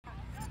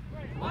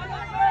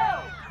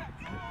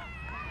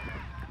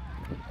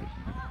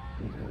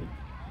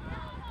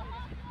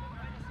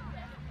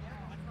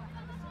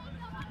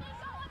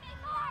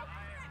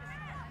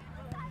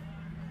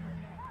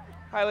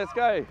Hey, let's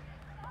go.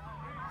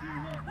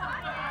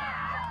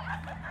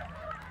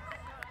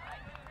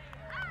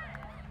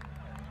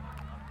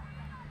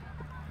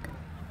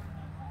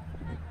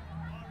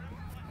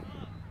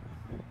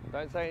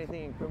 Don't say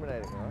anything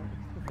incriminating, all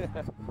right?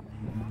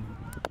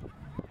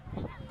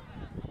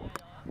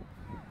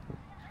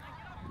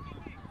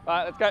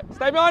 Alright, let's go.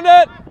 Stay behind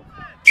it!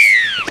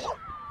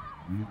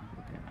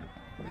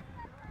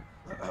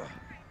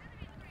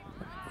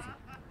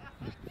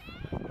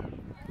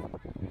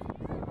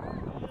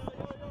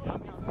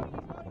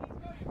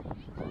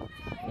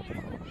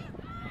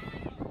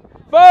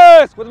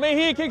 First, with me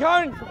here, kick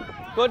home.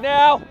 Good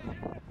now.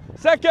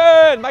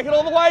 Second, make it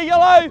all the way,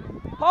 yellow.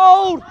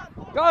 Hold,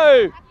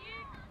 go.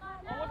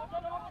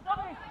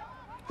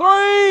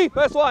 3,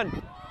 first one.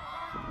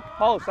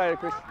 Hold, stay there,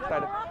 Chris, stay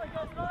there.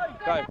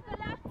 Go.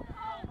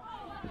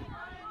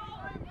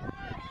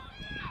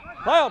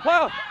 Play on, play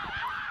on.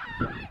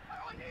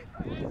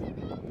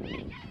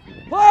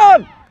 Play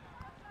on.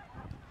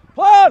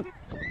 Play on.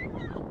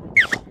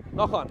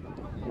 Knock on,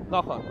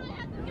 knock on.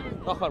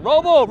 Knock on,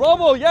 roll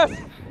ball, yes.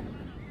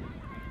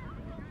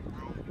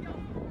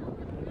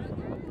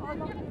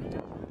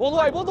 Ball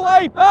the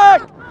way,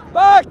 back.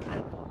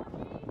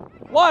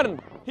 1,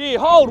 here,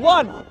 hold,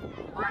 1.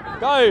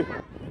 Go.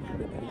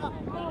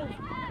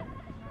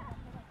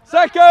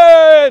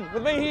 Second,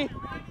 with me here.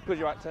 Good,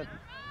 you're right, turn.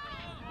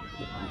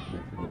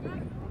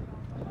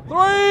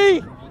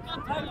 3.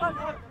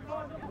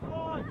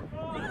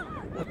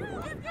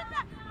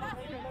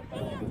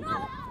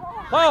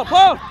 Play on.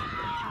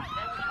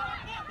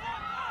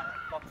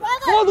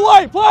 All the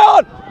way, play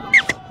on.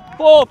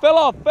 4, fell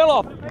off,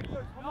 4.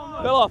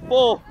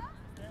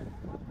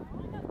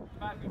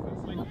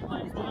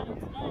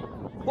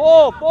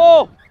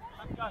 4.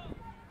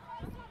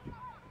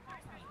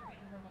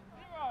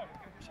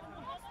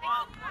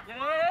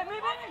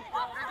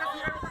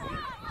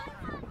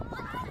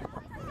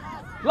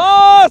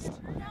 Last!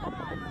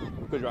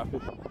 Good drive.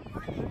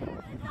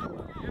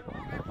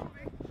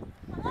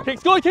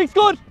 Kick's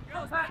good!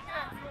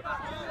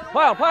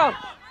 Play on!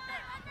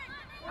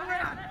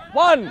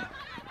 1!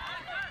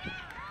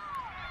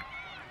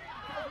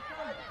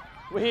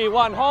 We're here,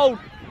 1, hold!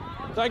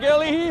 Don't get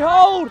early here,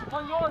 hold!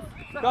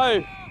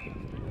 Go!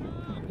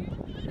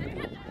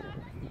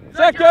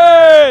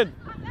 Second!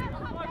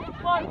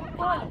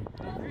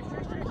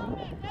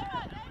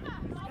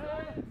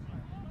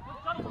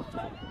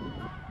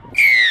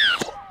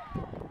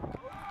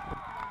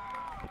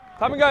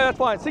 Come and go, that's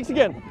fine. 6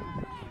 again.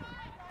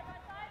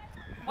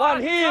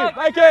 1 here,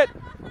 make it.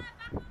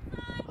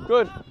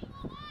 Good.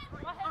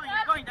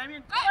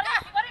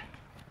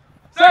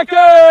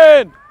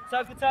 Second!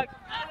 Good tag.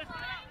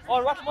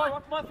 Oh, rush mine,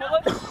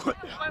 follow.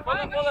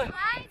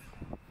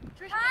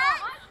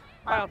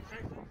 Down.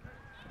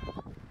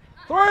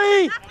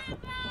 3!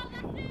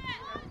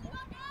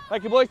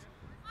 Thank you, boys.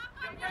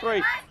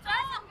 3.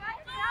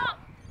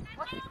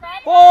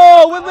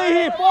 4, with me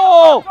here,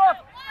 4!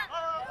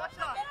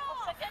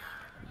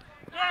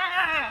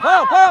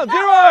 Pound,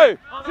 0!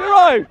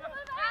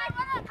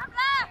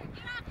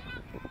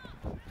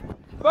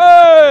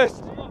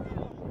 First!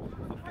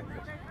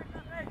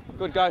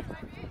 Good, go.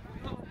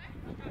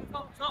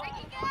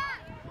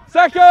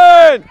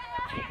 Second!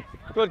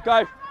 Good,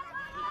 go.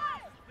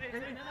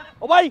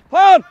 Away,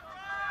 pound!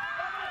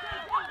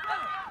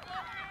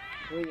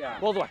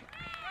 Balls away.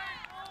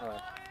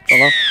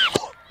 Hello.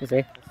 You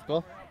see?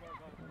 Score?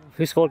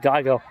 Who scored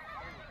guy goal?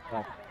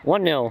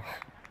 1-0.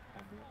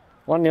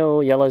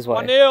 1-0 Yellow's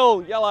way.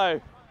 1-0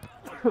 Yellow.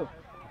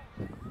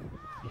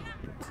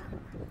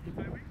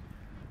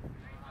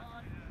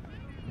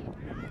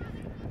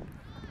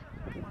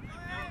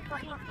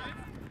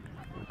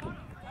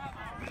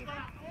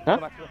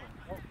 Huh?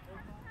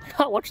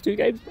 Can't watch 2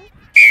 games.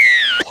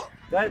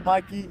 Go,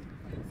 Mikey.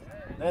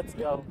 Let's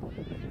go.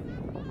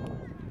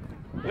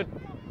 Good.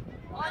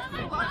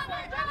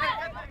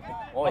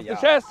 Oh, Off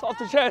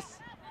the chest.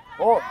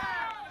 Oh.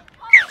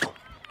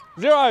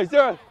 0.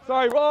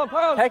 Sorry, wrong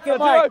pound. Take it, 0,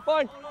 Mike.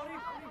 fine.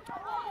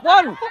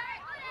 1.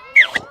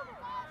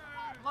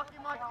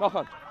 Knock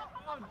on.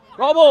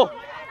 Roll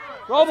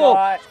ball.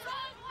 Right.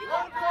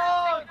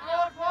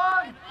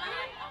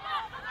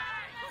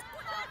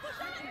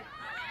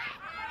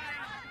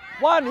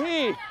 1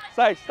 here.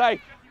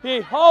 Stay.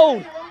 Here,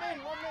 hold.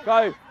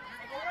 Go.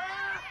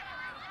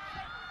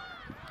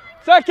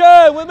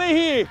 Second, with me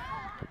here.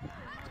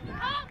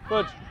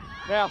 Good.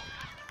 Now.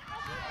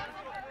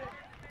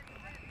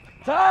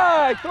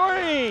 Tag,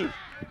 3.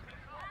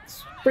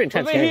 It's pretty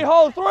intense With me game. here,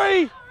 hold,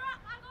 3.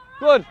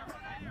 Good.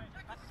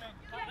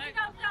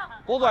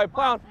 All the way,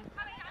 pound.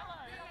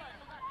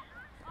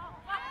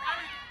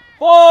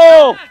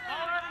 4.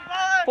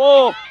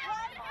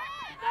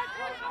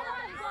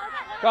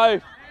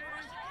 Go.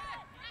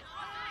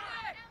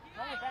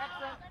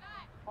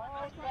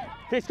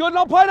 Kick's good,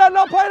 not play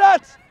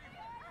that.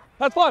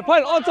 That's fine, play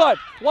it, onside.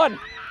 1.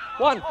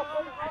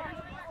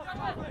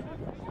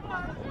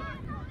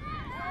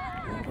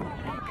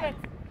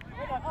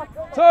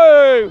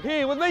 2,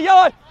 here with me,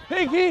 yellow.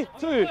 Pink here,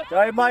 2.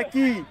 Go,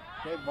 Mikey.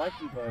 Go,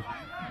 Mikey, bro.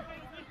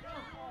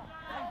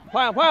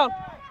 Play on, play on.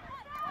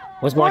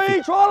 Where's Mikey?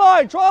 Three, try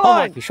line, try Oh,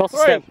 line. Mikey, short Three.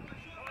 step.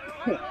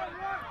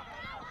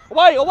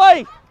 Away,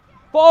 away.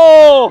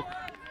 4,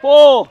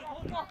 4.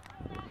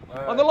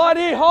 On the line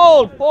here,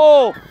 hold.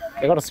 4.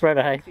 They got a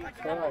spreader, hey.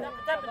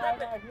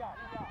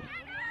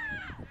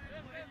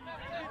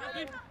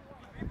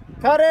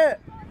 Cut it.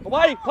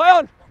 Away, play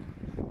on.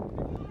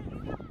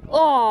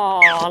 Oh,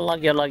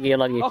 unlucky, unlucky,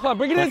 unlucky. Okay,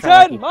 bring it in, Nice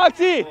try, 10. Mark's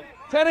here.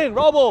 10 in,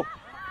 roll ball.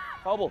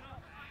 Roll ball.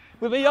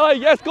 With the yellow,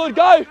 yes, good,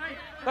 go.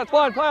 That's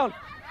fine, play on.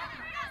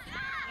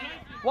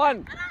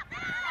 1.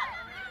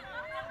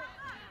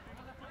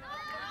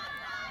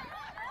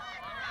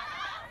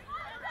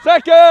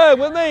 Second,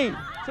 with me.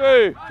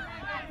 2.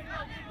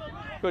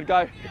 Good,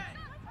 go.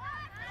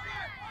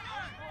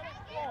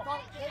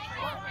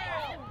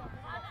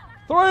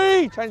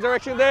 3. Change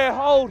direction there,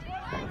 hold.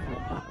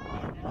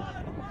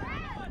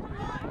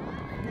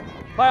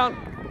 Play on.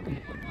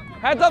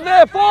 Hands up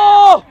there,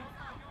 4.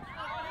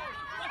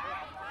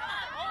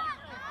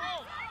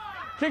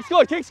 Kick's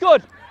good, kick's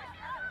good.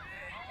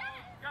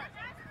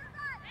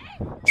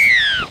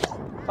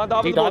 Can't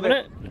dive Keep the ball diving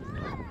there. it.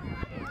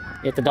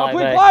 You have to dive,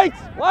 Quick, eh?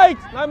 wait,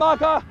 no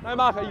marker, no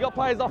marker. You got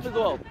players off as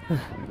well.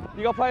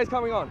 You got players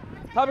coming on.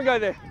 Have a go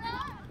there.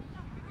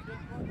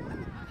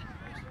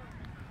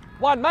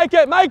 1, make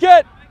it, make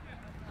it.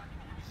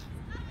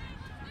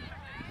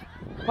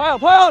 Play on,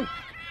 play on.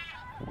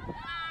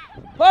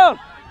 Play on.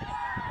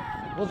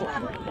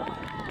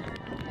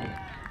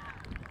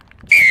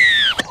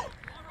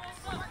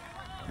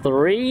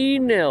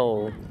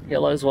 3-0.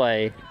 Yellow's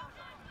way.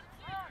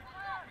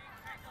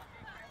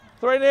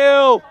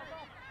 3-0.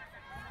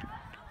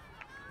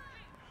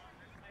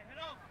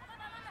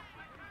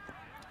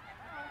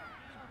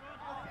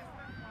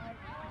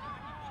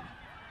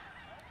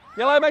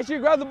 Yellow, make sure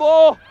you grab the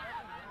ball.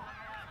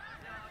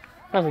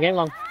 How's the game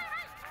long?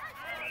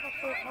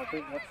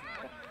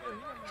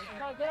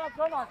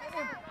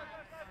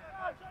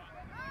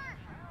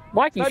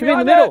 Mike, you Stay should be in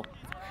the behind middle.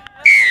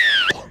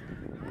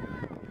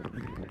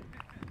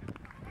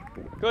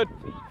 Good.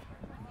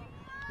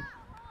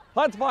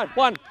 Punt's fine.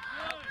 1.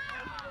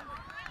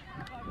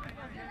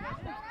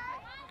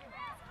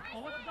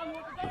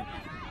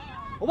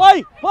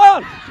 Away! Play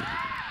on!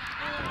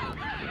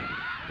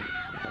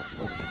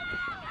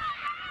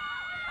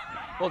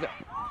 Ball's out.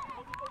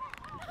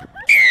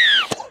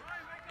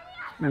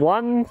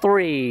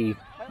 1-3.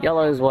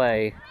 Yellow's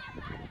way.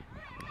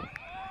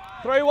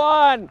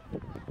 3-1.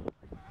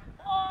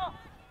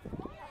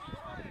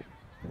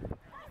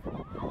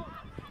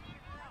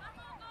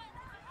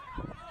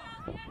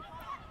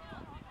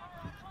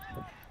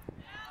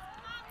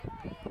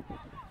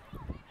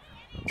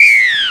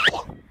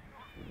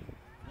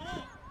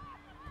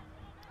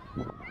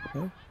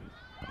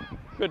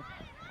 Good.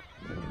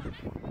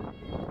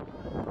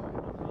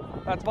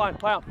 That's fine.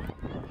 Play on.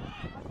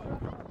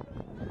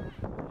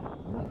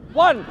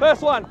 1.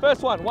 First one.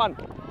 1.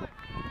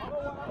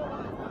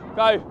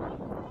 Go.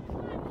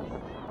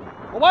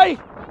 Away.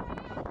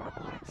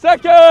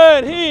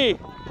 Second. Here.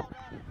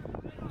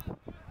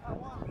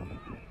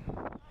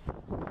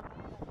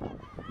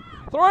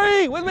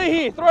 3. With me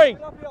here. 3.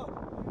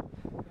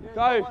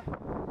 Go.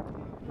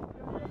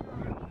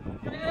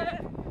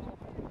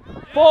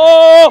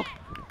 4.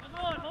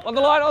 On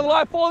the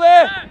line, 4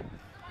 there.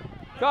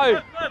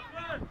 Go.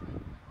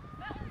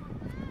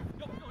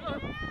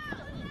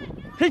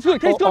 Kick's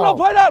good, no,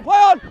 play that, play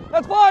on,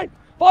 that's fine.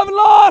 5 and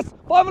last.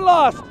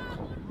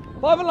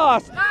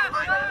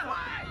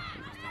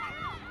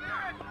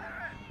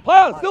 Play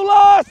on, still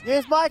last.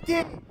 Yes,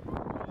 Mikey.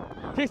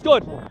 Kick's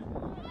good.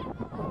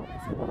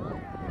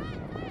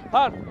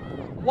 Play on.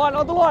 1,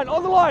 on the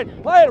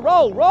line, play it,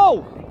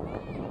 roll.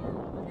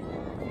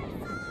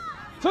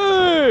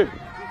 2.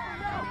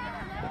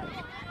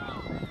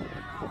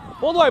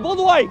 Ball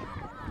the way.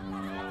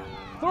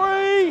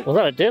 3. Was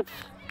that a dip?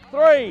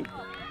 3.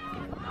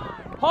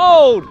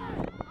 Hold.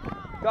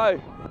 Go.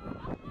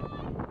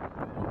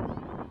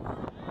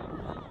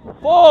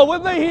 4.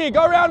 With me here.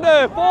 Go round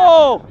her.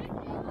 4.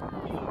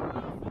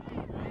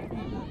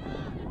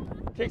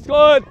 Kick's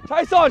good.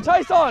 Chase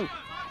on.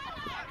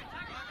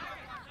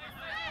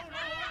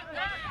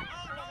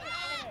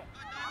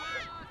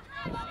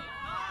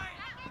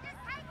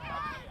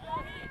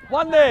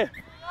 One there.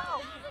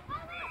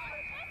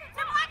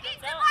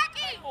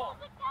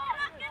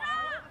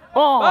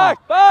 Oh!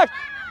 Back.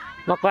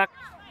 Knock back.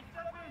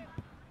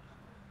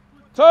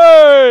 2.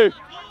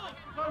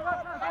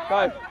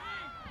 Go.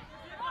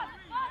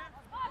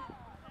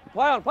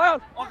 Play on. Play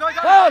on.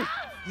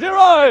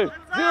 0.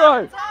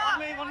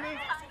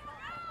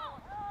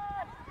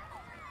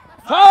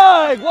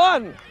 Tag.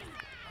 1.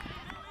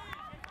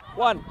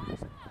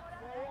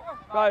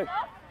 Go.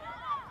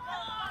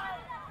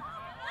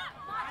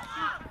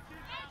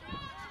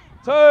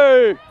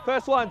 2.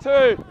 First one.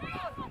 2.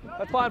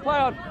 That's fine. Play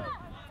on.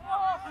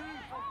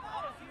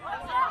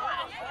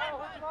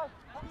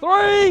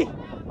 3.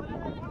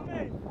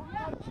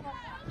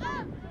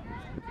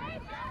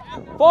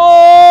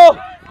 4.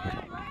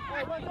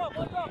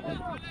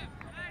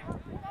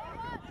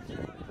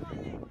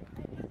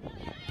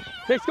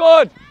 Kick's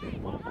good.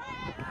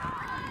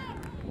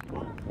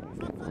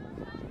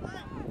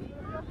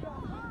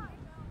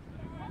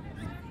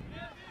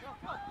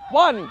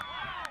 One.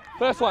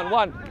 First one,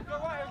 one.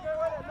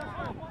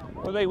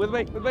 With me, with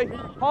me, with me.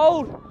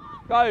 Hold.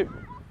 Go.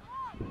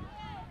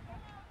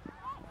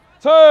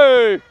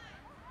 Two.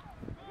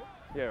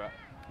 Yeah, right.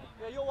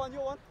 Yeah, you're one,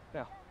 you're one.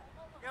 Now.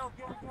 Go.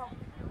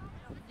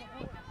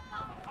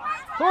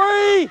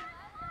 Three.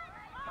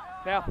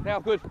 Now,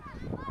 good.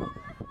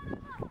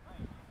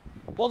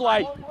 All the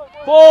way.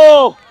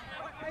 Four.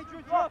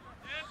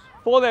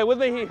 Four there, with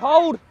me here.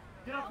 Hold.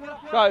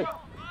 Go.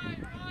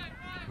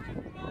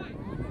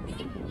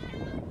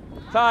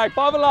 Tag,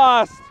 five and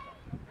last.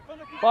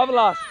 Five and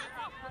last.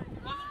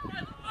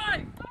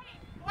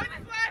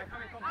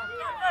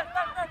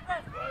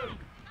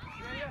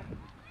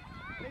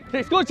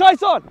 Okay, good,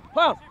 chase on.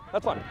 Pound.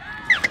 That's fine.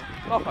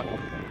 Knock on.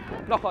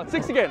 Knock on.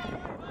 Six again.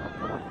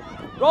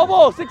 Roll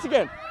ball, six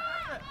again.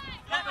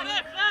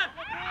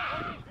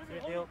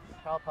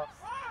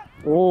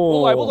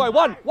 All the way.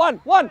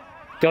 One.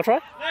 Do you try?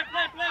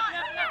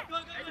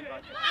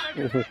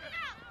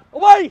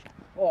 Away.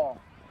 Oh.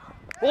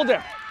 Ball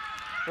down.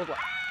 All the way.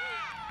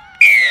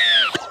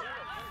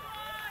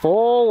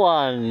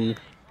 4-1.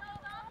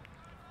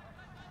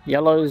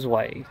 Yellow's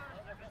way.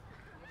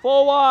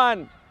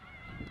 4-1.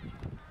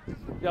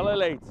 Yellow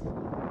leads.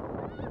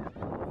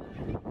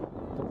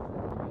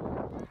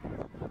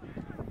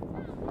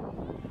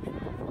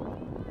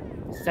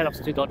 Setup's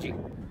too dodgy.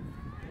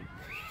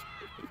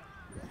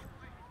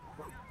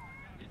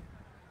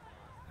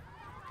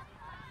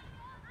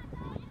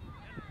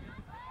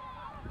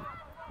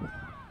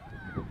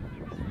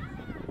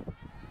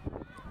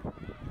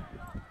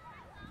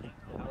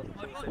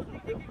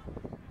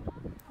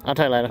 I'll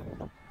tell you later.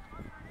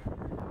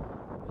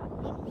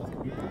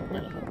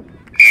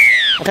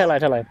 I'll tell you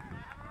later.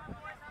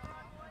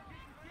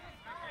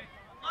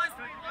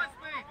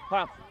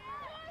 Pound.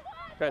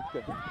 Good.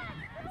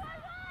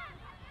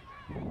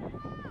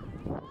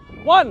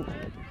 One.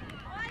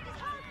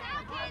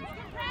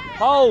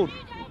 Hold.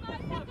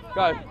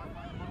 Go.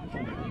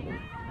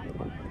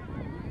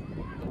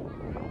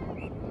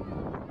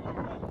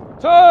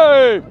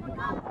 Two.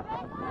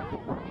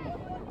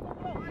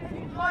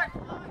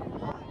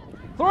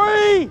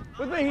 Three.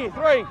 With me here.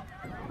 Three.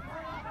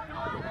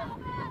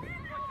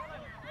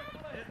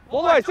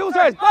 All the way. Still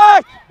says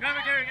back.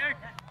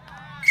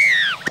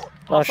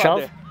 Oh, shove.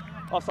 There.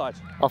 Offside.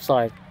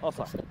 Offside.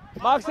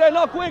 Mark's there,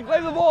 not quick,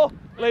 leave the ball.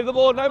 Leave the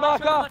ball, no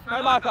marker.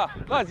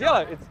 Guys,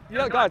 yellow, it's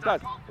yellow, guys,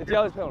 it's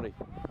yellow's penalty.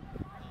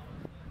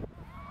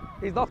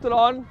 He's knocked it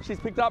on, she's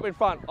picked it up in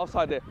front,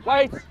 offside there.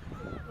 Wait.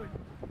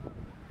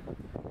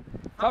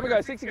 Time to go,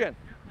 six again.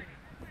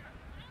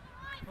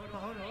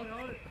 Hold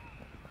it.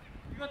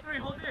 You got three,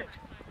 hold it.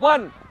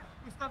 One.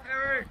 Good stuff,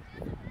 Harry.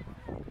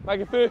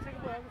 Make it fair.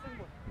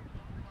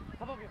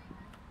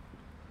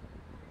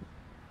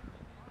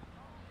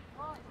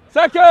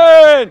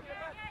 Second.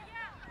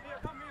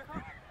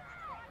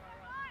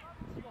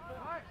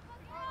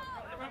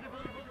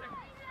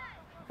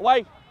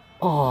 Away.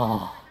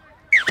 Oh.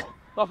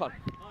 Knock on.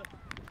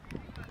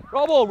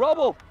 Roll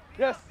ball.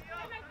 Yes.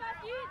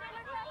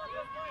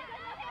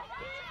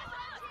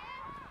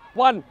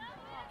 One.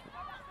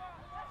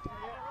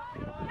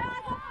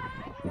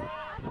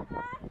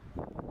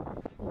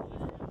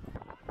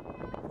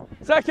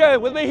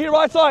 Second, with me here,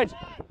 right side.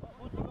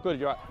 Good,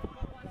 you're right.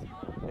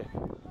 Yeah.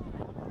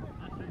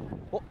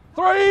 Oh,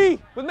 three,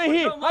 with me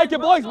here. Make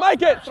it, boys,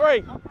 make it.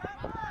 Three.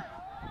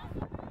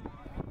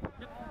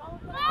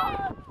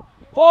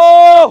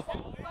 Four.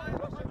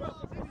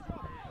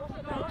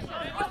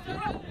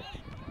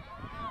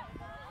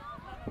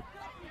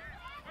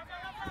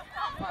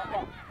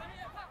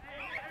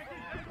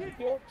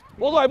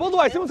 All the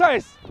way,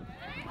 simultaneous.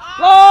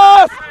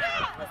 Last.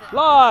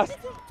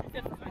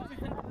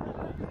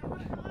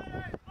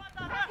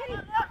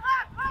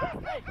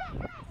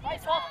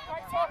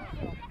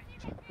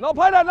 No,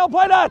 play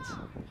that.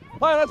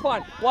 Play, that's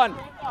fine. One.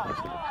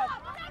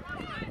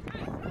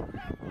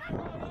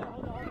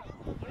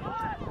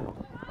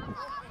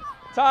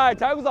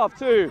 Tables off,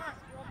 two.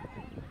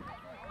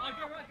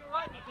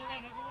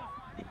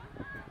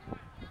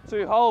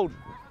 Two, hold.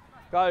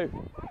 Go.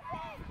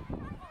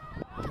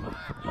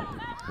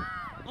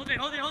 Hold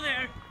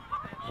it.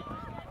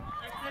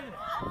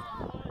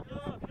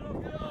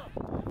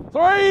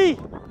 Three.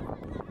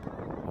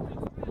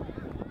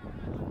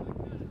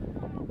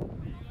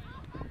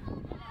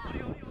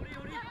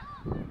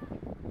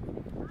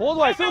 All the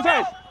way,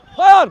 simultaneous.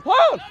 Play on.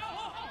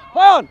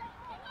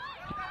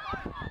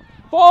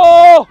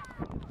 Four.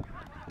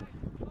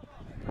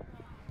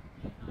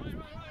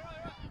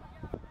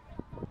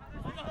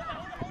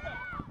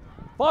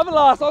 Five and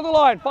last, on the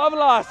line, five and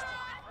last.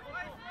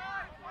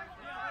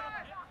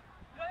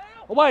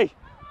 Away.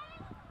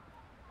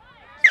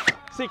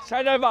 Six,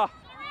 change over.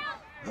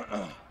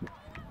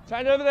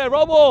 Change over there,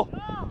 roll ball.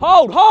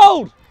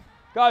 Hold.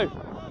 Go.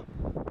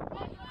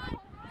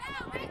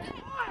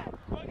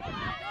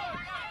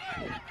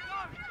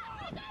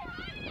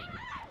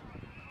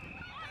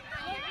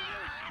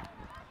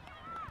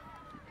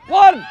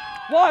 One.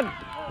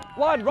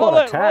 Roll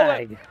What a it.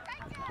 tag.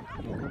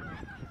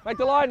 Make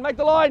the line.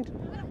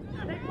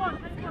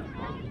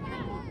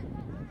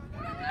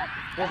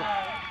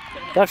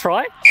 That's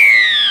right.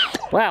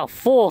 Wow,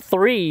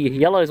 4-3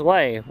 yellows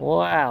way.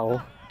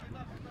 Wow.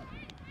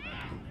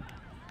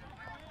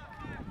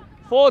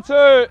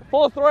 4-2,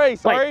 4-3,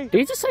 sorry. Wait, did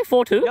you just say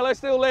 4-2? Yellow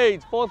still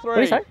leads, 4-3. What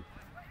did you say?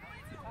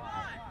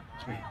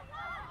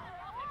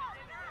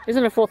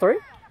 Isn't it 4-3?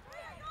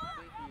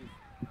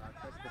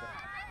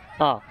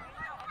 Oh.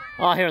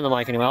 I'll hear in the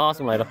mic anyway. I'll ask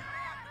him later.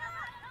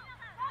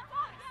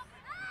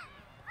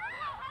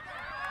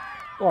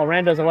 Oh,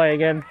 Rando's away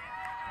again.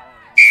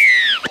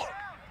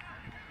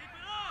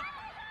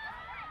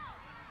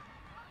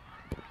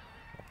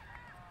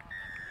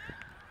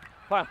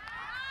 Fine.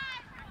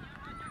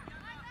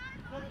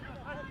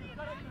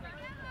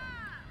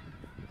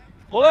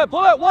 Pull it,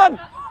 1!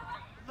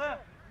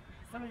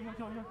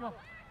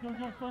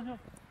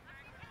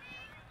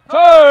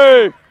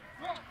 2!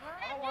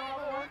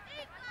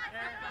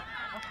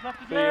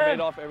 So you made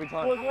off every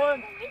time.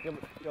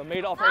 You're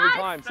made off every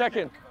time.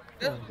 Second.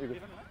 Yeah.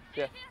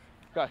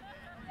 Go.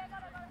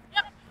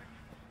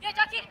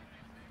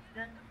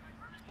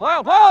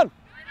 Pound! Pound!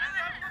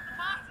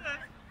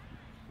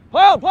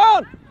 Pound!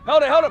 Pound!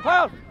 Hold it,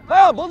 pound!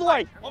 Pound! Pull the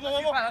way! One more.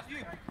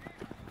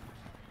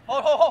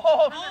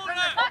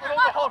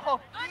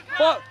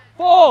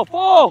 Hold.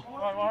 Four!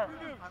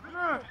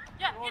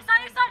 Yeah,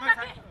 inside,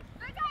 Jackie.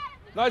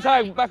 No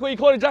tag, back where you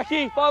caught it,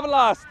 Jackie. 5 and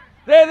last.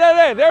 There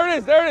it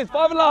is.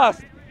 5 and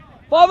last.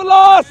 5 and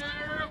last.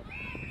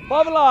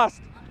 5 and last.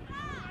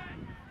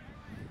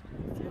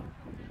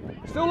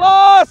 Still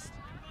last.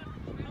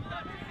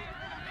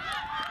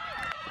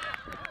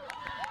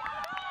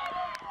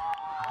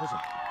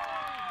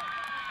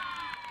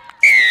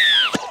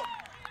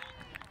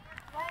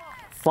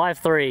 Five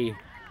 5-3.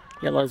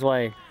 Yellow's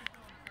way.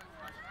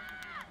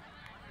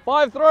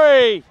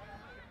 5-3.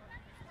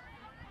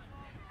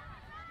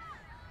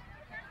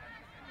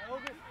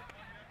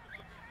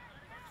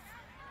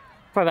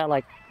 Probably about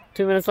like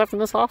 2 minutes left in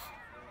this half.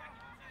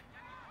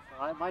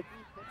 I might be.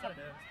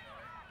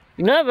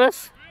 You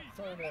nervous?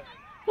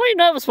 What are you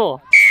nervous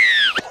for?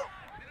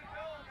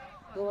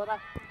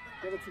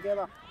 Get it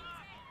together.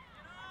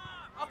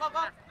 Up.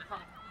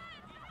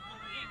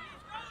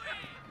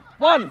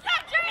 1.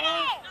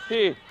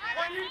 Here.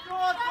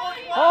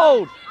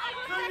 Hold.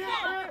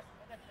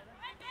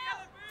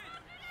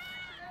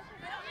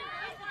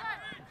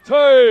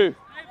 2.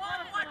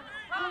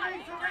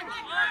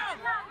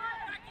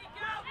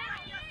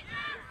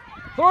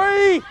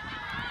 3.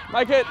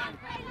 Make it.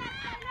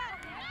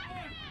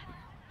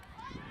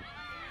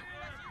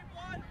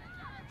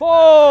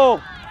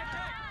 4.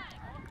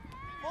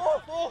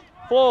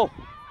 4.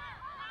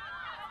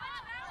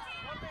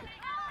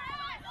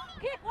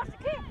 Kick, what's the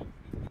kick?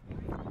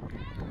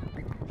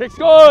 Kick's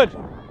good.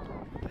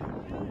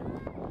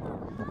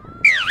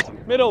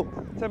 Middle,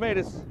 10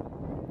 metres.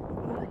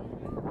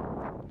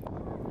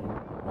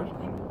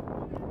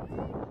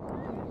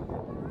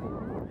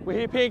 We're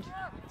here, Pink.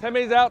 10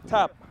 metres out,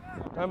 tap.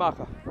 No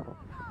marker.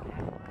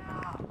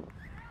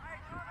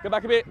 Go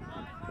back a bit.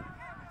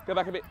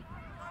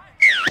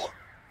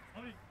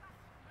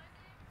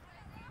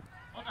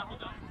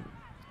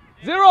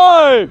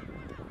 0.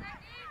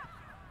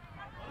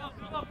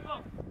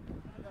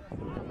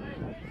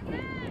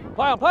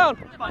 Pound.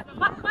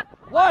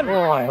 1.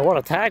 Oh, what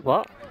a tag,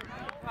 what?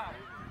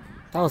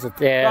 That was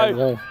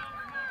a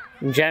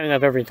I'm jamming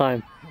up every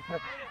time.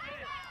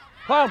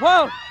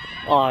 Pound.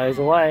 Oh, he's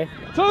away.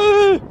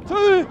 2.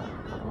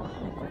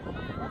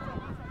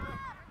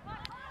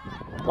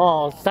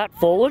 Oh, is that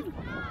forward?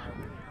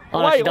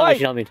 Oh, no, she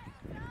dummied.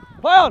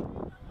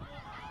 Pound.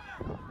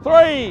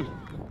 3.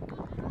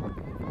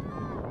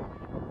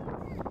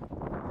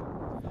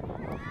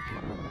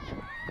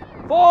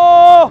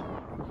 4.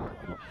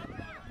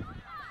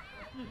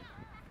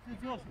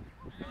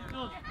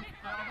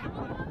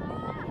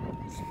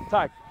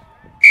 Tag.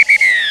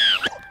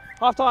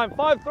 Half time,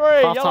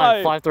 5-3, Half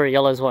time, yellow. 5-3,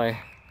 yellow's way.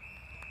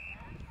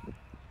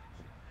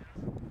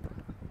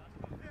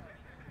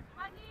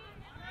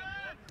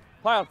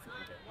 Pound.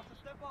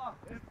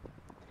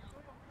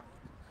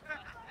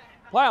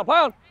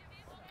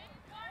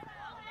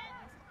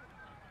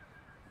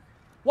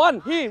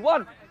 1, here,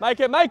 1. Make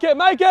it.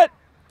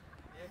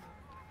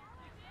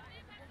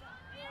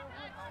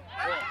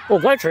 Oh,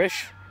 go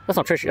Trish. That's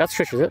not Trish, that's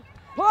Trish, is it?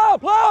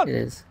 Pound. It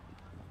is.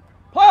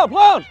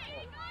 Pound.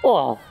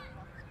 Oh,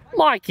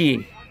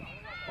 Mikey.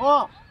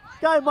 Oh,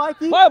 go,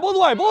 Mikey. Pound, ball the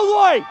way.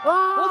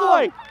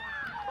 Oh.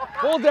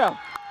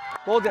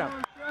 Ball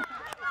down.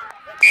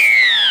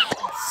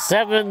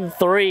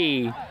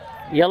 7-3,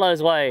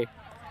 yellow's way.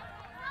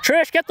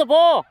 Trish, get the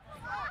ball.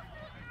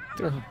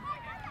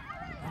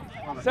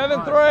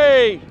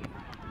 7-3.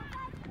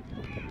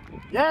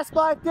 Yes,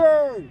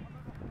 Mikey.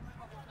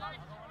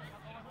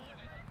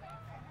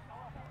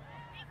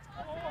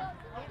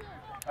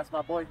 That's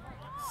my boy.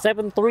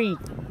 7-3.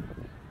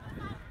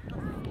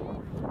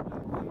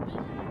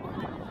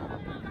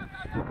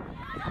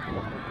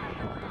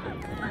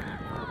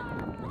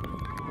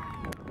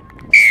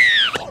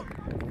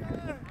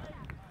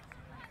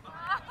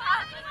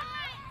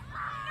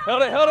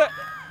 Held it.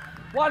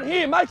 1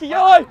 here, make it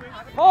yellow.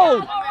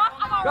 Hold.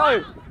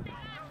 Go.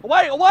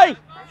 Away, away.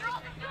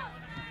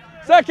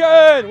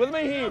 Second. With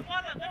me here.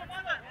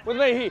 With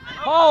me here.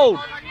 Hold.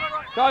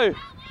 Go.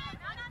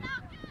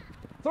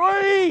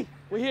 3.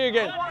 We're here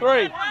again.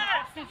 3.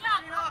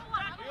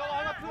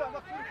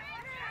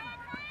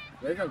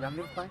 Đấy rồi gắn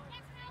nước tay.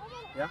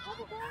 Yeah.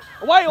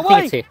 Away, I think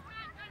away. it's here.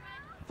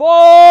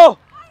 4.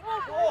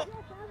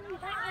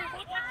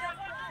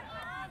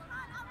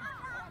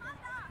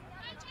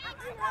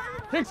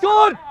 Kick's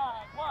good.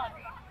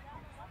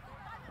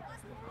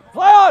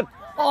 Play on.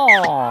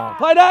 Oh,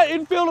 Play that.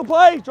 Infield and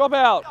play. Drop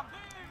out.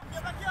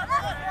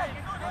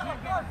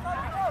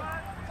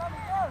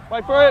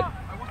 Wait for it.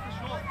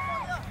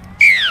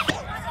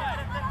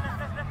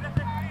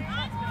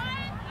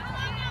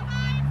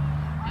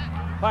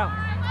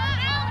 Wow.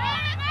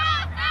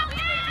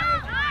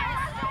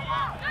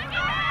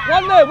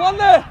 One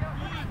there.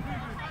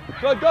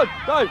 Good, good,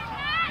 go.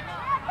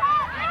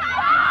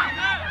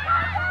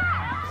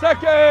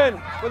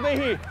 Second. With me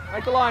here.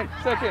 Make the line.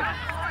 Second.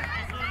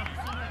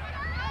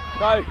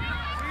 Go.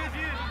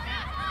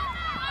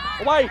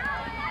 Away.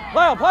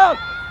 Play on, play on.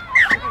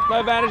 No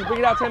advantage. Bring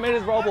it out 10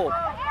 metres. Roll ball.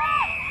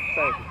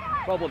 Sorry.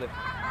 Roll ball there.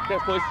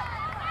 Yes, please.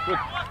 Good.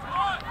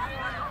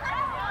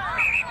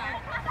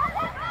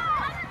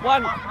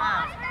 1.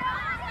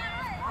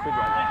 Good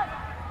job.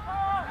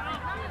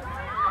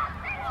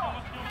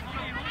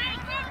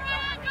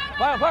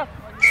 Play on, play on.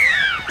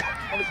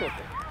 On the short.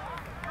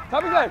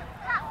 Time to go.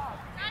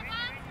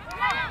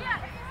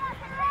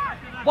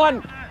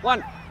 1.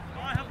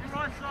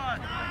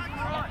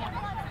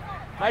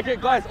 Make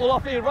it, guys. All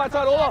off here. Right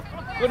side, all off.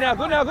 Good now,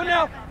 good now, good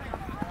now.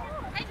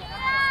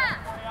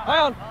 Play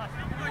on.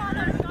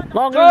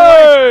 long.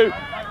 2.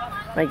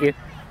 Thank you.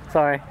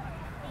 Sorry.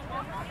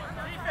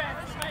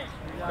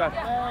 Go.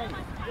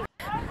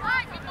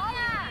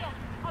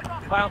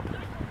 Play on.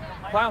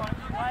 Play on.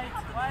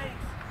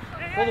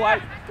 All the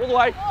way. All the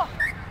way.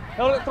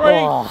 Held at 3.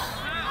 Oh,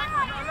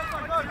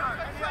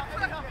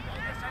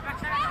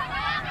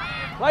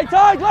 Lay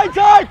tag. Lay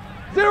tag.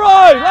 0.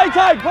 Lay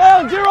tag. Play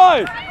on.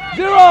 0.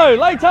 0.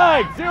 Lay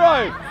tag.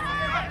 0.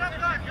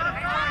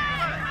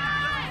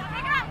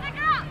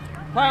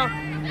 Play on.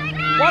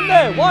 1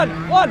 there.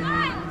 1. 1.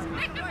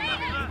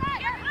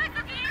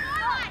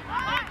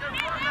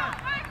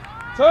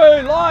 2.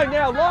 Line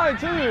now. Line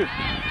 2.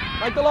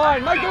 Make the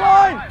line. Make the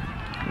line.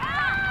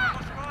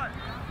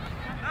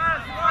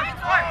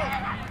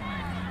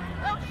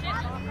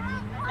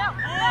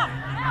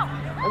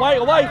 Away.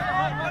 Away.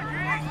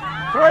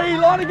 3.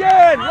 Line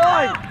again.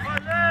 Line.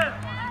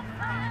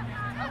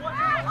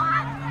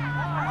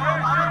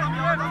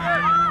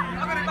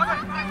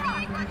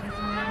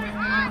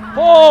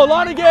 4.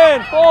 Line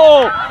again.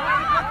 4.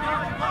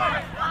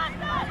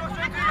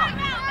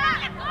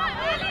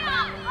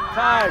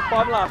 Tag.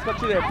 5 last.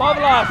 Got you there. 5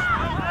 last.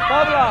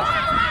 5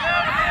 last.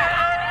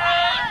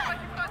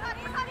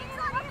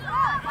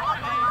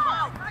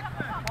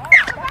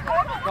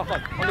 Roll ball.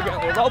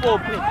 Roll ball.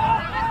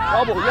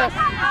 Roll ball. Yes.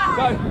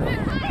 Go.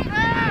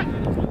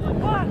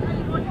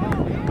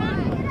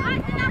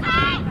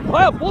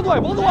 Play up. All the way.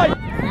 All the way.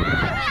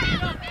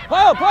 Play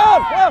up. Play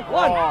up. Play up.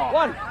 1.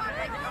 1.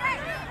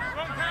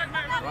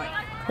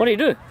 what do you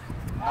do?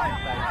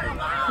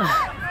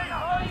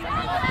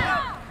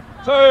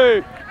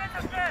 2.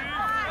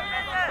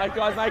 Make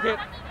guys, make it.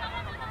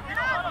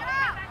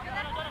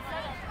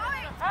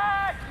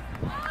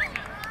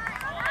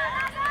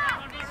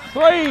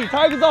 3.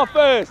 Tigers off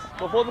first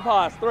before the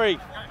pass. 3.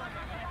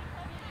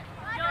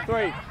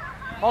 3.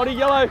 Hold it,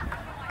 yellow.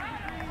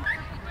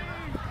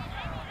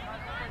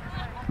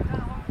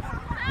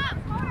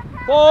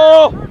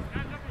 4.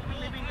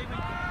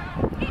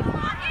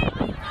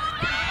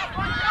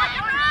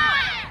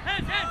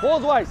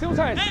 Ball's away, still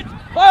change.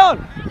 Play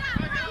on.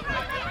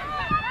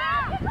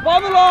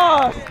 5 and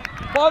last.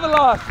 5 and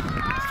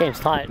last. This game's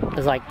tight.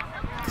 There's like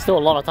still a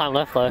lot of time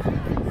left though. I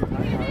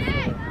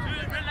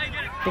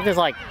think there's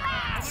like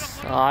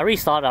I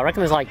restarted. I reckon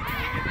there's like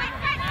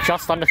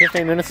just under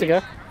 15 minutes to go.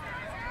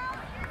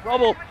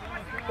 Robble.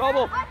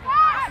 Robble.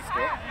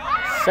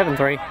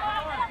 7-3.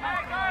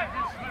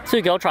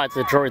 2 girl tried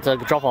to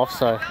drop off,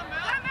 so.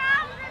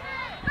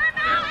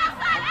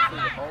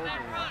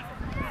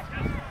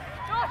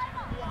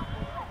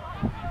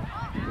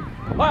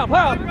 Play on, play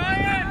on.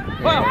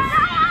 Play on.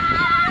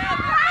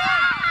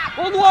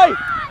 All the way.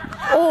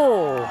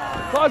 Oh!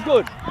 Try's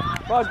good.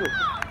 Try's good.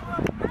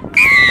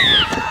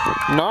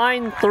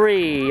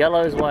 9-3,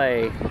 Yellow's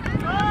way.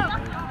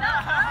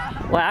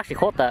 Well, I actually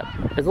caught that.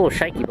 It was a little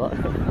shaky, but.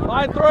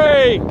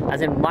 9-3.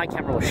 As in, my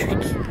camera was shaky.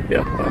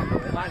 Yeah.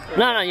 9-3.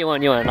 No, you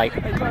weren't, like.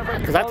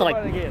 Because I have to,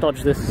 like,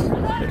 dodge this.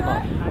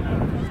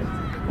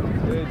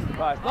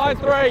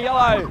 9-3,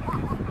 yellow.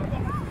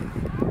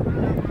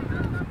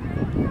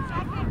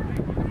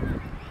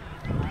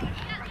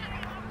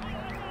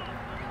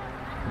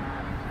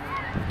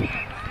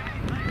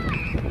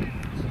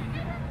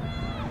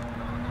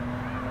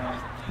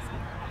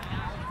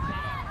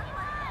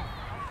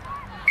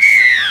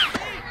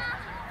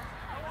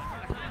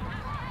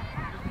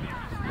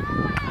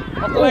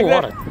 Oh,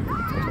 what a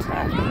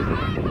attack.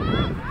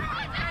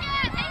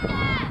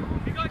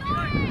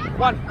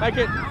 One, make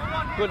it.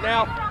 Good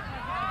now.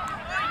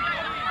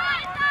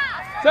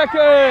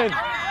 Second.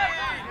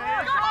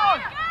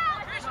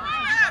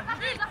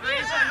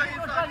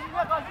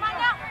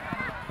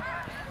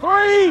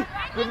 Three.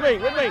 With me.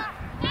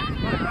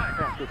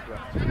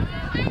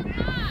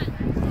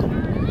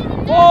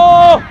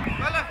 Four.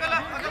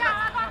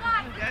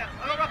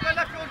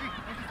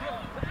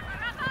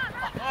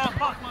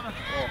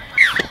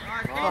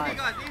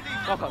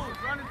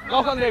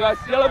 Knock on there, guys.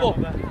 Yellow ball.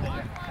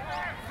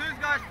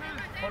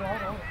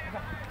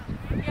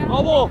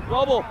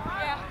 Roll ball.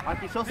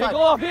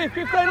 Go off here.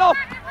 15 off.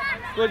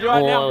 Good, you're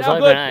right now. It was now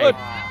open, good.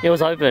 It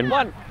was open.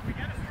 One.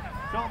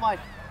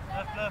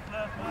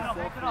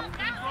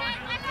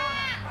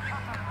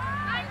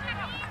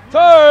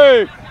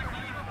 Two.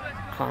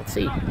 Can't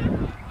see.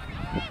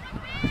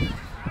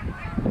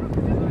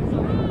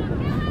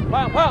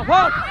 Pound.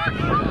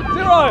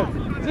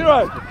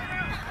 0.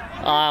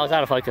 I was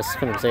out of focus.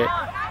 Couldn't see it.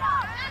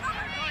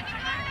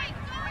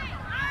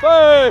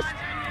 First.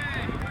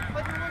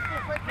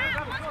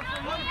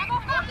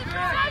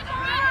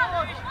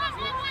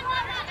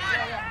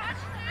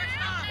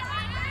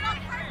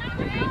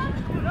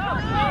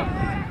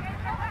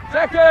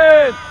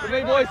 Second. With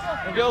me, boys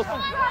and girls. Go.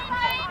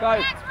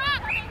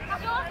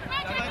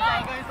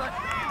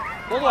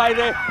 All the way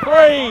there.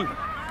 3.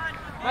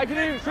 Make it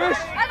even,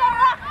 Trish.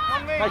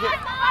 Make it.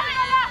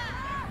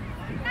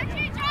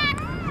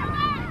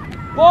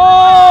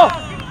 4.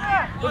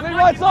 With me,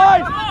 right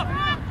side.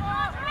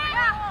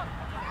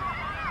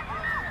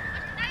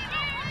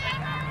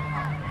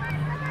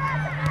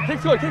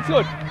 Kick's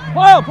good.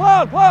 Pound.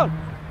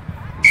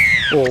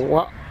 Oh,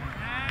 what?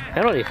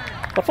 Penalty.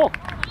 What for?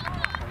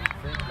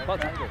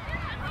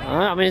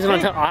 I mean, it's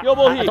not. I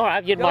don't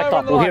have you mic'd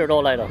up. We'll hear it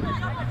all later.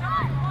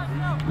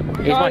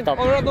 He's mic'd up.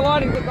 We're on the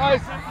line,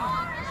 guys.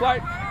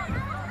 Straight.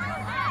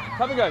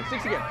 Come and go.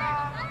 6 again.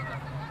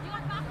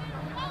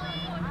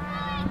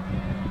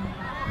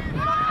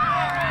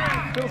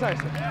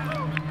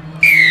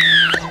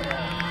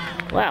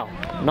 Wow,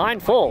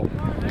 9-4.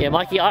 Yeah,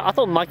 Mikey. I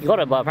thought Mikey got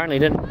it, but apparently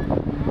didn't.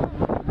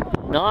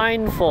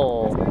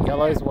 9-4.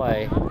 Yellow's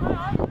way.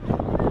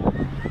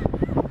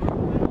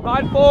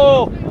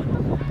 9-4.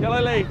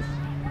 Yellow leads.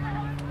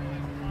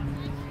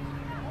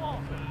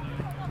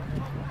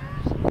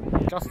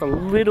 Just a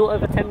little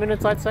over 10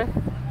 minutes, I'd say.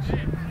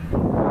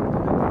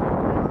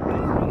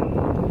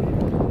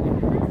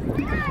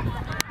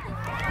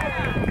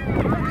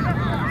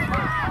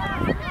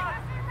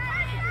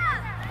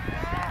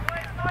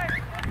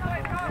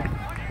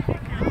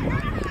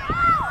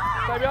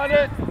 Stay behind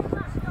it.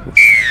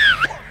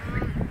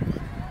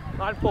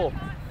 9-4.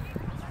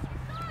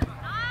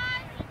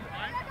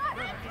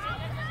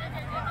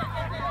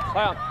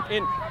 Down,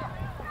 in.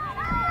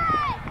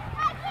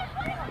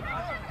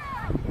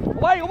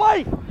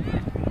 Away!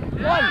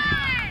 1.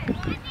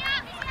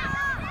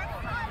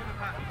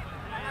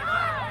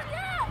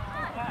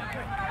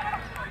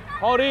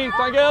 Hold in,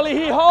 don't get early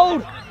here,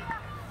 hold.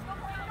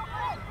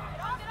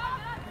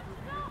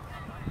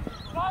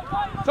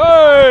 2.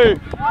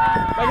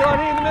 Make it on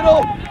here in the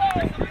middle.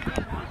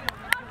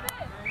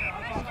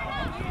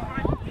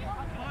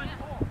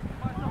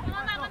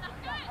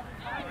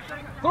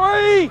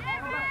 3.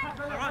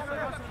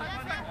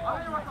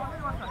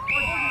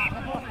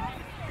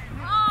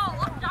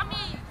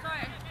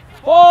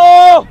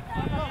 Oh, 4.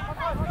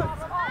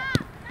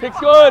 Kick's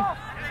good.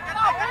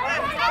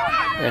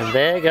 And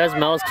there goes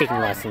Mel's kicking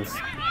license.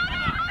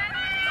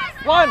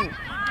 1.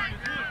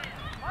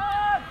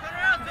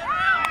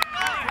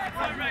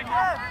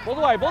 Ball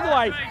the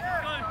way.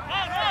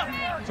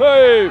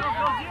 2.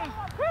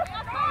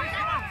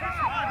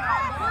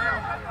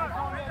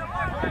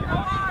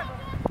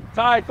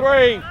 Tie.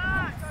 3.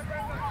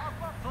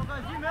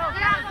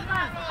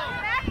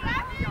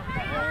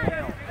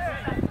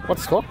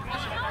 What's the score?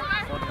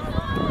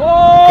 4.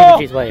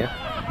 PPG's way, yeah.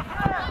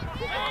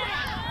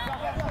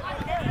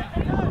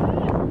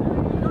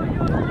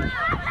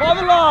 5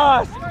 and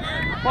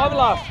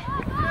last.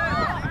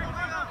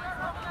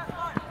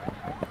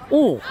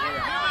 Ooh.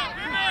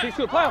 He's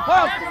good. Play on.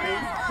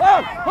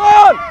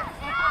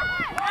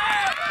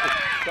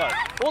 Go.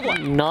 All the way.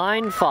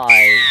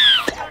 9-5.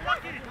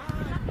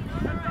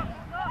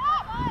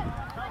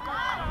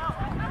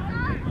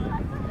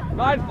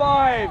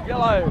 9-5.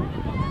 Yellow.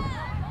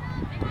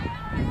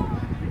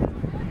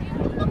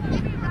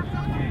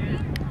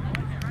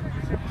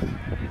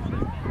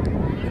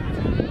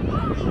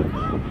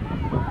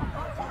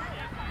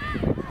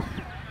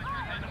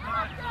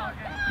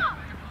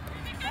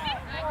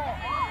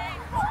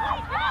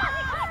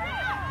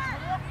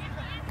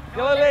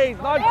 Yellow leads,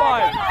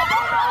 9-5.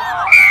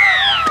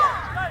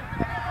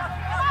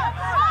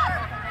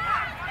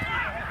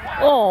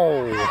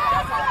 Oh.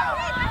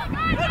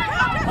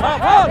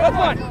 That's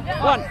fine.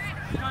 1.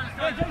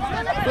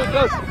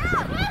 Good.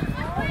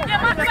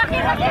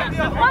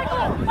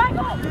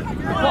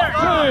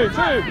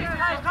 2.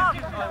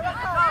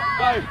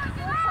 Go.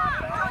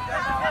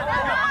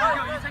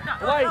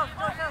 Away.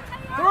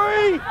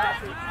 3.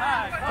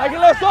 Take it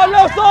left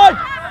side.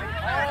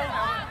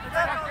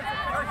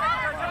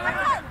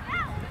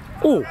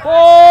 Ooh.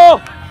 4.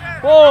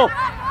 4.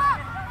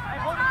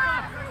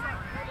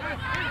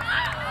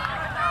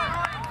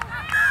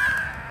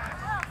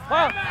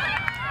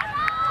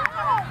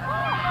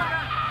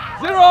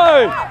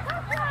 0.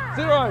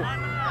 0.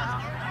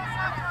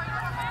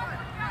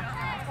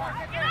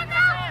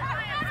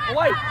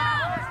 Away.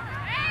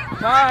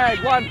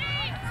 Tag 1.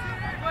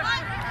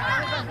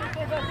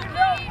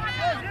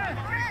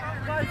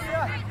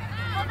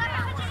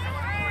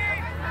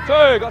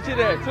 2. Got you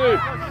there. 2.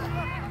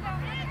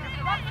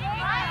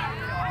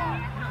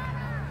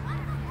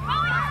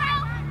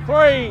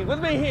 3. With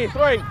me here.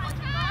 3.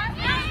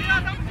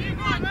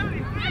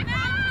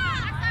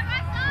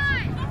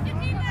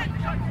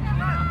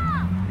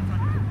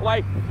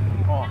 Away.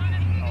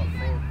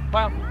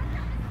 Foul.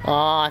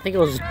 I think it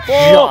was 4.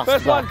 just.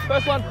 First back. one.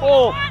 First one.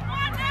 4.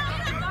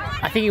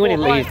 I think when he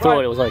Right, threw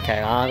right. it, it was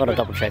okay. I got to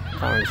double check.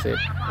 Can't really see it.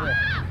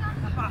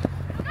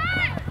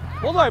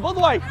 Ball the way. Ball the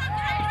way.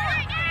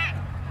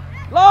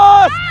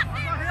 Last.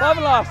 5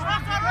 and last.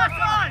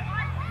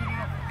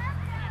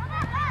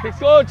 Kick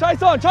score.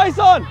 Chase on. Chase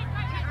on.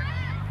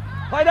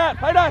 Play that.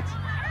 Play that.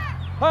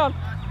 Play on.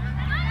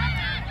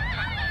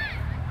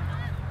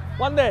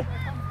 1 there.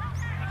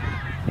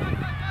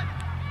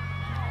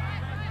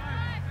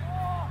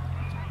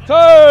 2.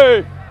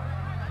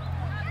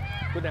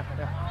 Good now.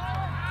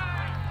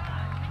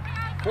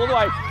 Ball the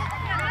way.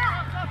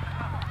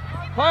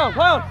 Play on.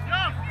 Play on.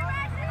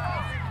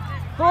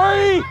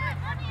 3.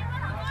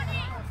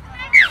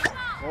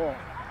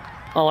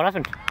 Oh, what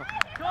happened?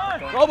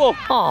 Roll ball.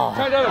 Oh,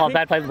 Change over.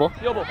 bad play with the ball.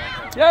 Your ball.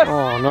 Yes.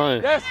 Oh, no.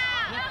 Yes.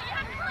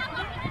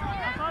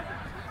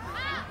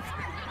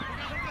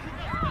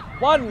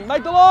 1.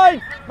 Make the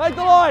line. Make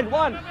the line.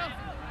 1.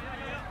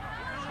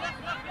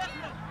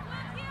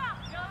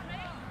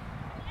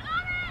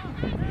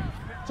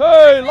 2.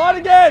 Line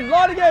again.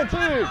 Line again.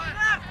 2.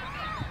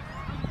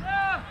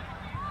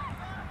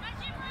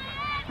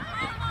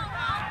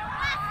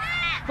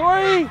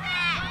 3.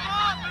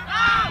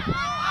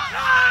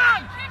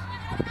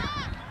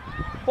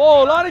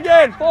 4. Line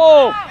again.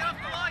 4.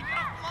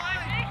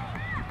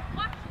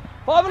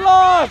 5 and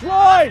last.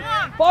 Line.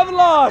 5 and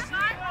last.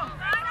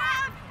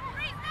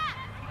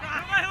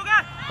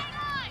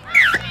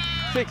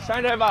 6.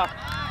 Change over.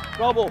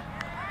 Roll.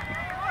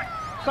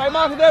 Stay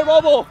marker there.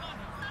 Roll.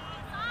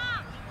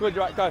 Good.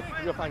 You're right. Go.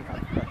 You're fine. Go.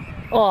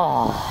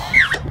 Oh,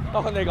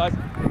 Knock on there, guys.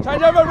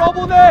 Change over.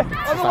 Roll there. On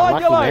the So line.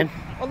 lucky, Yellow. man.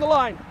 On the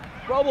line.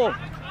 Roll.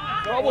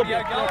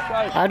 Yes, go.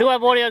 I do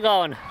have audio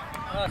going.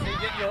 So you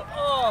get your,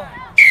 oh.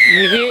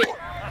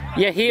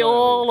 You hear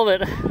all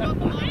of it.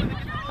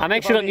 I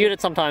make sure to mute it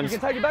You sometimes. can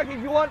take it back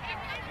if you want.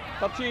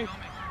 It's up to you.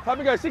 Time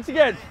to go. 6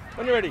 again.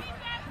 When you're ready.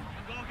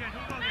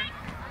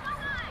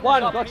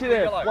 1. Got you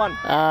there. 1.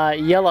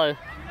 Yellow.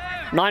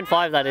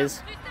 9-5 that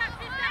is.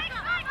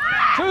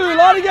 2.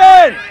 Line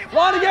again.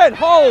 Line again.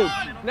 Hold.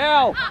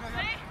 Now.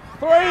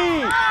 3.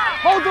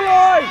 Hold the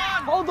line.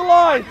 Hold the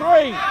line.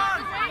 3.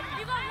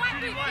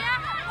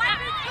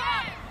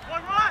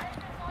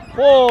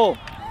 4.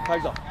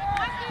 Takes off.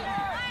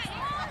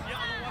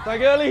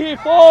 Take early here.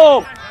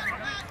 4.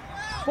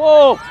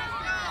 4.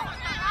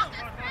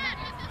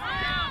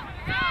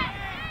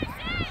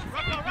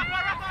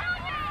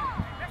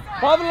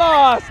 5 and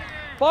last.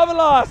 5 and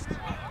last.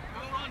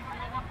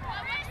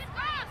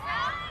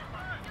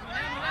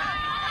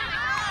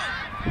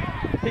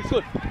 Kick's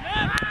good.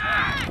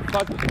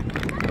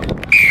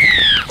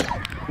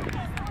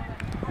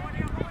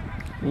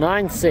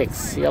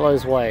 9-6.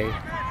 Yellow's way.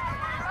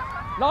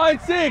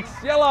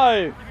 9-6.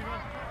 Yellow.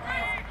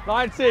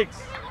 9-6.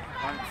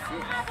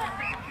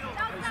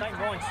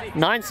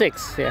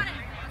 9-6. Yeah.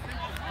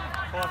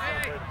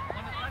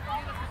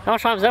 How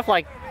much time is left?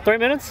 Like 3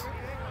 minutes?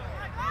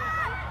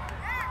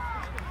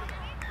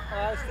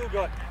 Still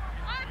got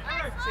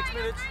 6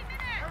 minutes.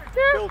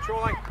 Still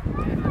trying.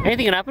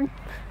 Anything can happen.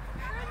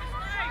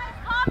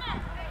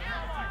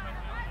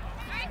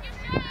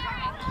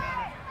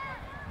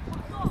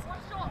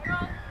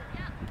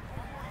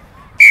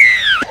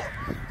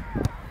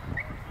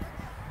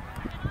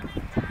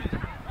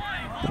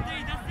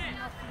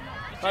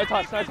 No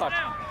touch, no touch.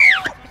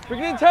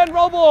 Bring it in 10,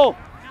 roll ball.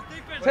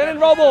 10 and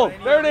roll ball.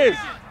 There it is.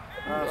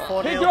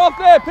 Pink, you're off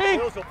there,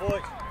 Pink. Girls or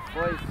boys?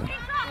 Boys.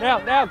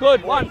 Now,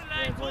 good. 1.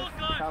 Yeah, boys.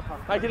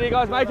 Make it here,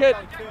 guys, make it.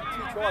 Two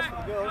tries for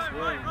the girls.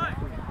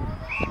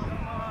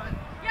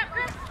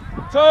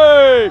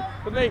 Yeah.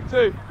 2. With me,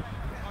 2.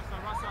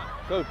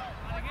 Good.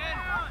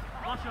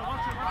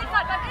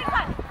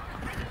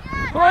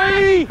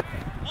 3.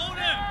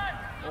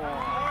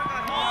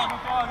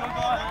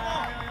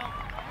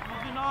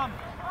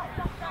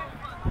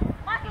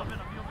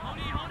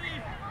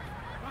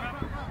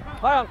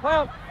 Play on. Play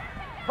on.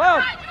 Play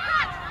on.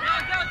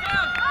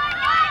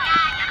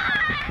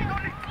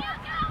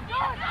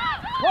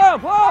 Play on.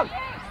 Play on.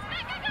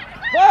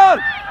 Play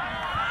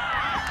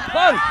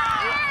on.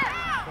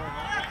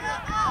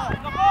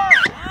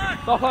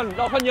 Play on.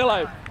 Knock on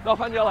yellow. Knock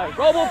on yellow.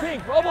 Roll ball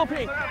pink. Roll ball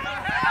pink. 1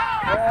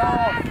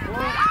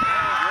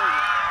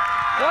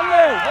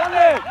 leg. 1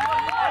 leg.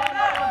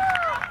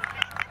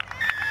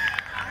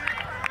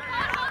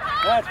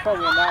 That's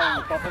probably a nail in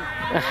the coffin.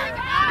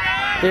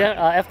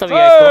 Yeah,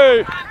 FWA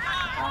score. 2.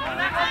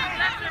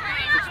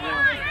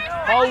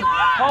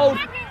 Hold,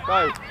 go.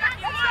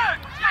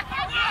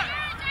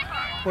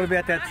 What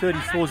about that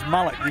 34's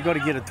mullet? You've got to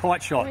get a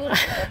tight shot.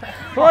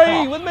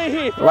 3 with me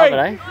here. 3. Love it,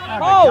 eh?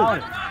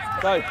 Hold.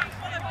 Go.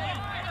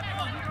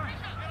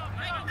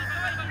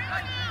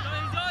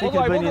 He All the could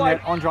way, have been all in the way.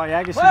 that Andre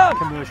Agassi Well.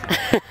 commercial.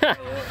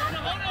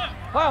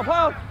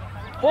 Pound.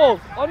 Balls.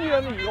 On you, you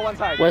got one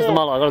tag. Where's the 4.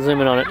 mullet? I've got to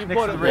zoom in on it. You've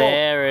got it.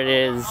 There it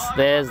is.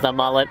 There's the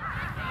mullet.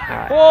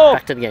 Alright, 4.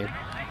 back to the game.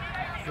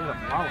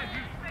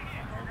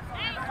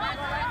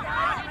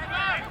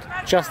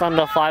 Just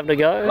under 5 to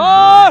go.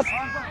 Last.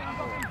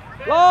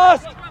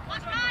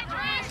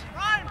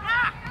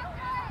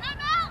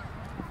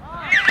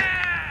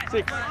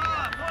 6.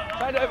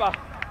 Change over.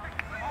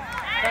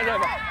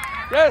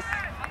 Yes.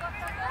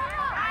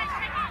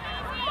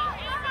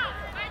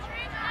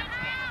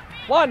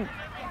 1.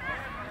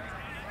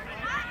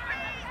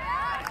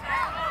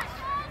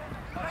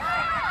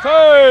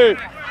 2.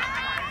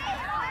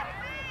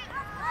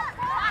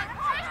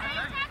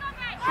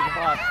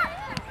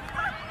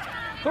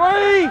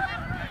 3.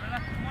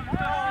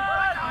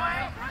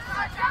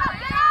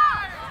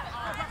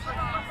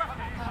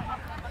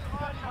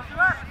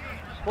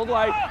 4 the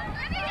way.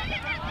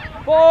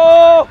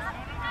 4.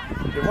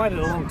 They waited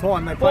a long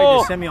time. They played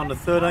 4. the semi on the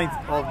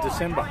 13th of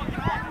December.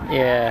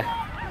 Yeah.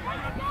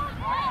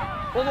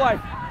 4 the way.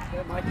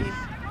 Yeah, Mikey.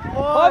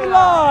 5 and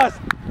last.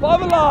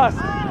 5 and last.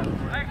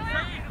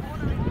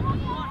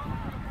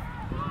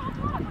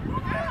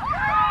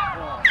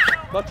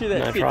 Got you there.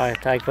 No 6. try.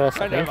 Tag first, I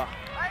Change think. over.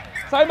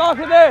 Stay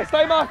marker there.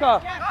 Stay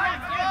marker.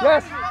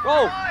 Yes.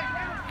 Roll.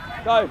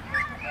 Go.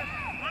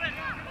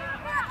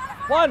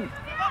 1.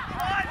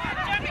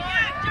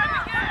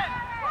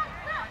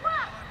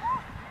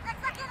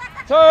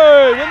 2.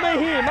 With me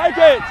here. Make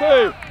it.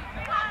 2.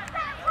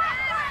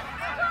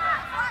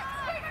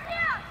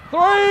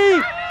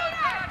 3.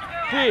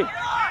 Here.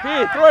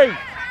 3.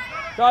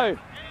 Go.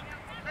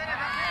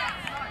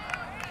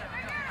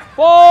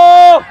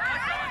 4.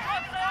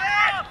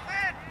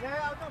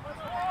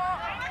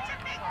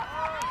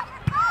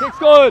 6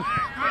 good.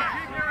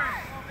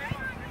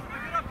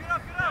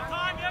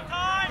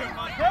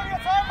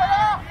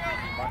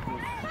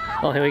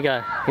 Oh, here we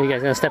go. Here we go.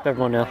 He's going to step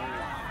everyone now.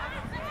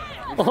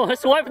 Oh,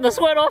 it's wiping the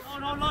sweat off.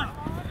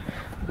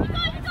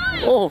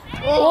 Oh,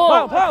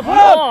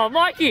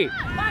 Mikey.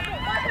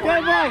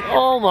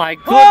 Oh my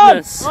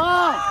goodness.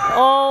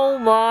 Oh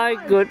my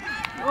good.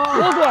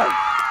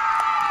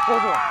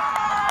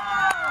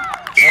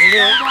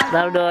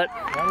 That'll do it.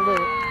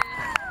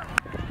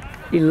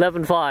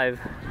 11-5.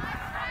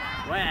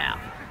 Wow.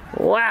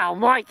 Wow,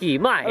 Mikey,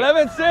 mate.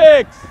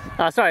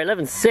 11-6. Sorry,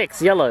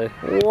 11-6, yellow.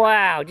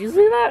 Wow, did you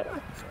see that?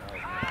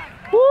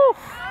 Woo.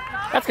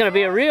 That's going to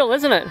be a reel,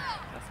 isn't it?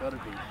 That's got to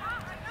be.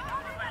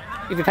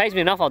 If it pays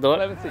me enough, I'll do it.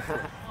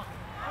 11-6.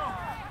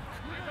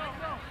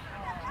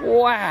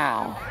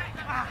 Wow.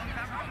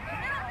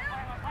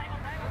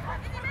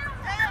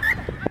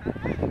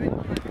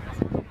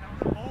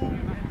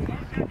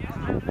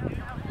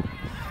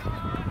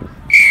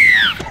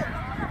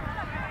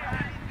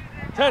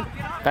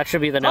 That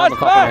should be the nail in the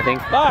coffin, I think.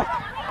 Back.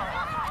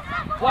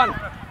 1. 2.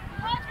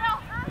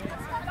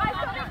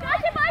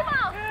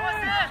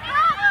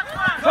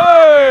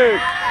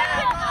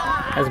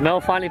 Has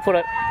Mel finally put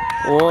it?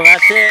 Oh,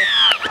 that's it.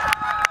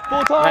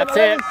 Full time. That's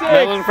it. 11-6.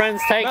 Mel and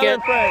friends take Mel it.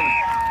 and friends.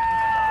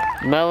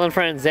 Mel and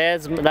friends.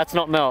 That's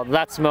not Mel.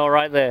 That's Mel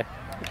right there.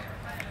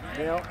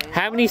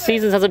 How many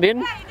seasons has it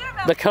been?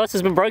 The curse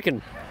has been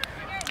broken.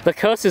 The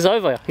curse is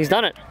over. He's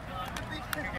done it.